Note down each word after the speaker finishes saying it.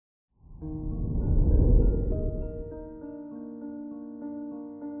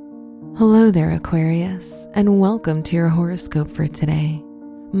Hello there, Aquarius, and welcome to your horoscope for today,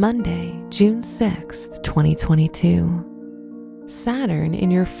 Monday, June 6th, 2022. Saturn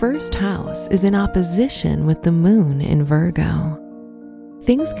in your first house is in opposition with the moon in Virgo.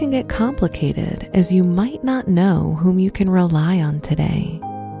 Things can get complicated as you might not know whom you can rely on today.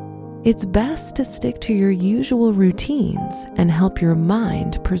 It's best to stick to your usual routines and help your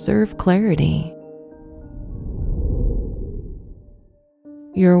mind preserve clarity.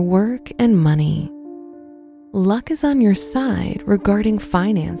 Your work and money. Luck is on your side regarding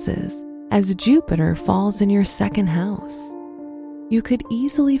finances as Jupiter falls in your second house. You could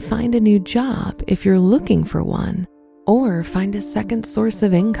easily find a new job if you're looking for one, or find a second source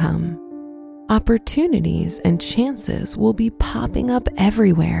of income. Opportunities and chances will be popping up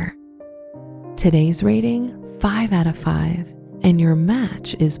everywhere. Today's rating, 5 out of 5, and your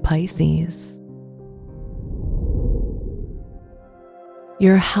match is Pisces.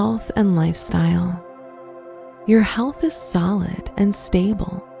 Your health and lifestyle. Your health is solid and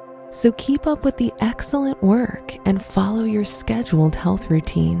stable, so keep up with the excellent work and follow your scheduled health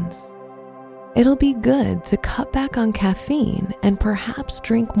routines. It'll be good to cut back on caffeine and perhaps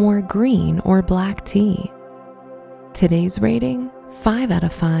drink more green or black tea. Today's rating, 5 out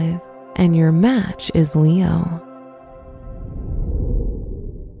of 5, and your match is Leo.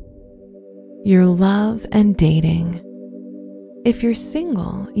 Your love and dating. If you're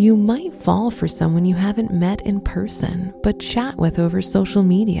single, you might fall for someone you haven't met in person but chat with over social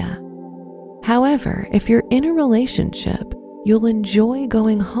media. However, if you're in a relationship, you'll enjoy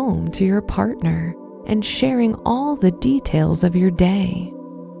going home to your partner and sharing all the details of your day.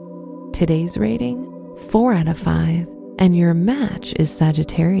 Today's rating, 4 out of 5, and your match is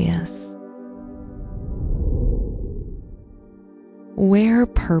Sagittarius. Wear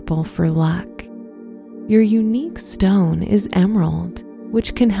purple for luck. Your unique stone is emerald,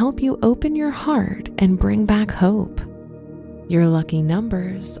 which can help you open your heart and bring back hope. Your lucky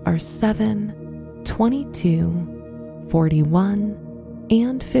numbers are 7, 22, 41,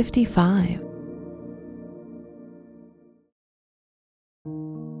 and 55.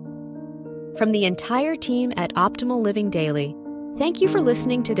 From the entire team at Optimal Living Daily, thank you for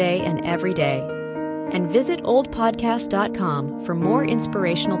listening today and every day. And visit oldpodcast.com for more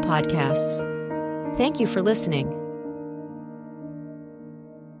inspirational podcasts. Thank you for listening.